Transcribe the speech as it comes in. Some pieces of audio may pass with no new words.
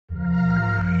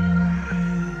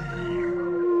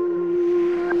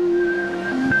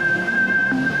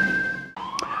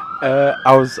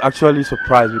I was actually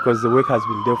surprised because the work has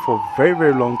been there for a very,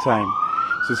 very long time.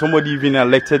 So somebody even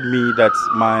alerted me that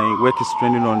my work is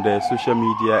trending on the social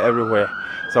media everywhere.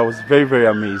 So I was very, very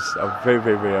amazed. I was very,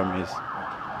 very, very amazed.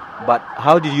 But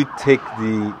how did you take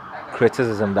the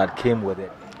criticism that came with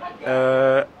it?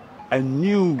 I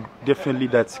knew definitely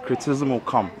that criticism will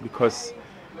come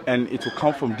and it will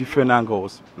come from different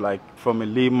angles, like from a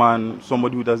layman,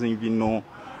 somebody who doesn't even know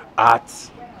art,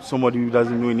 somebody who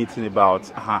doesn't know anything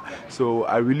about. So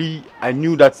I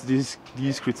knew that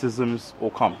these criticisms will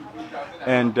come,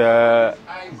 and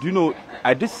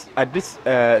I did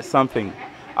something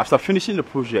after finishing the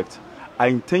project. I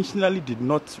intentionally did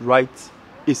not write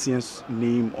Essien's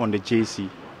name on the JC.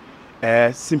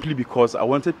 Simply because I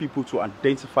wanted people to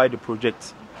identify the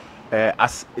project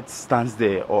as it stands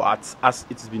there or as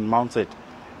it's been mounted.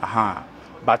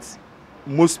 But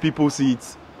most people see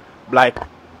it like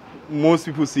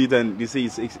and they say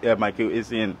it's Michael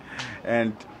Essien,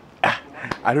 and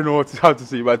I don't know how to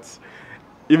say, but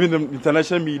even the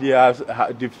international media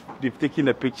they've taken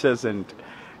the pictures and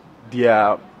they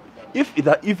are. If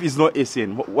it's not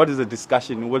Essien, what is the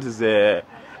discussion? What is the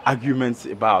arguments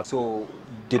about? So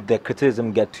did the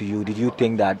criticism get to you? Did you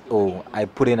think that, oh, I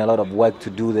put in a lot of work to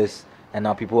do this and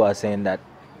now people are saying that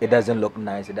it doesn't look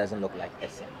nice, it doesn't look like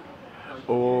Essien?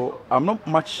 Oh, I'm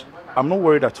not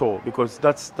worried at all because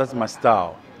that's my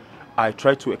style. I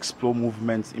try to explore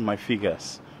movements in my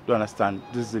figures. Do you understand?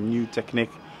 This is a new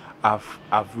technique I've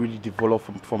really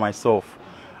developed for myself.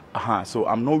 So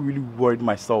I'm not really worried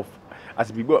myself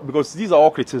because these are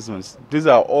all criticisms. These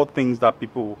are all things that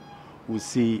people will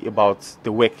say about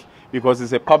the work because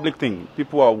it's a public thing.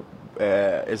 People are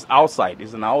it's outside.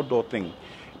 It's an outdoor thing.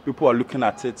 People are looking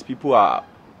at it.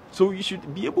 So you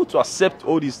should be able to accept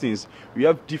all these things. We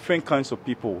have different kinds of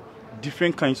people,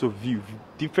 different kinds of view,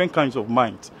 different kinds of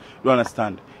mind. You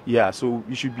understand? Yeah. So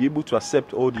you should be able to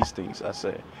accept all these things as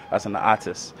an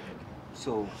artist.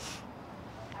 So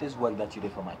this work that you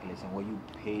did for Michael Essien, were you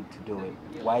paid to do it?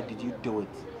 Why did you do it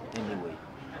anyway?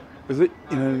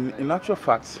 In actual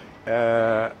fact,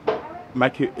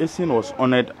 Michael Essien was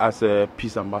honored as a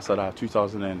Peace Ambassador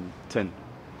 2010,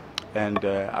 and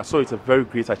I saw it's a very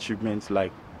great achievement,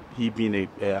 like he being a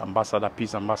ambassador,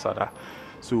 peace ambassador.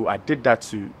 So I did that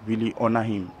to really honor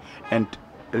him. And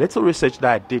a little research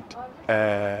that I did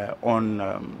on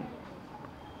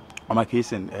Michael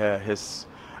Essien, his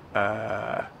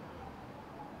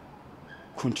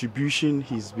contribution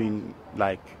he's been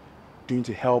like doing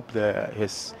to help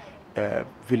his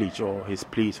village or his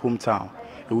place, hometown,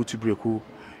 Ewutubreku.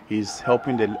 He's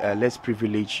helping the less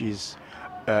privileged. He's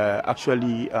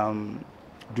actually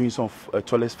doing some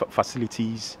toilet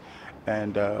facilities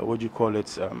and what do you call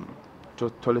it?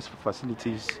 Toilet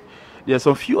facilities. There's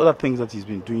some few other things that he's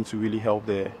been doing to really help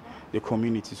the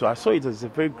community. So I saw it as a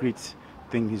very great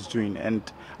thing he's doing, and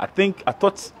I think that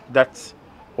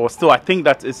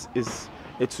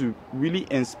it to really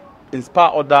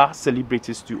inspire other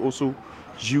celebrities to also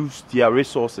use their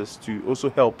resources to also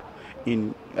help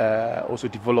in also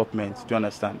development. Do you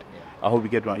understand? I hope we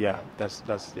get one. Yeah, that's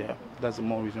the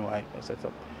more reason why I set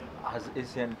up. Has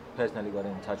Essien personally got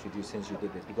in touch with you since you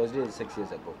did this? Because you did it 6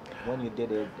 years ago. When you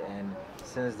did it, and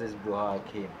since this brouhaha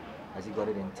came, has he got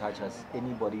it in touch? Has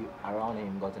anybody around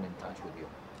him gotten in touch with you?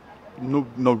 No,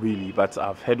 not really. But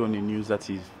I've heard on the news that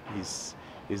he's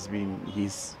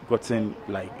gotten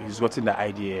the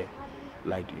idea,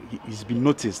 like he's been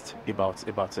noticed about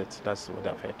it. That's what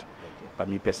I've heard. Okay. But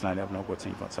me personally, I've not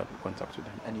gotten in contact with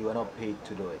them. And you were not paid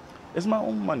to do it? It's my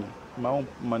own money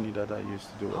that I used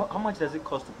to do it. How much does it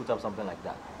cost to put up something like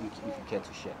that, if you care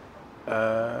to share?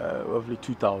 Roughly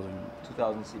 2,000.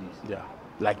 2,000 cedis? Yeah,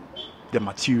 like the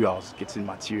materials, getting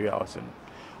materials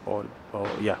or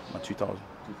yeah, 2,000.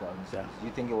 2,000 cedis. Yeah. Do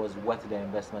you think it was worth the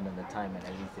investment and the time and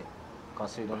everything,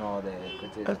 considering all the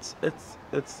criticism?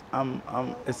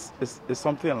 It's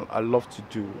something I love to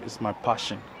do. It's my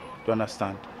passion. Do you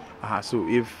understand? So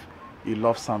if you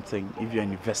love something, if you're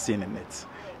investing in it,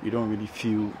 you don't really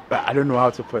feel, I don't know how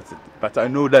to put it, but I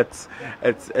know that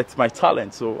it's my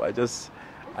talent. So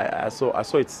I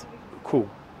saw it's cool.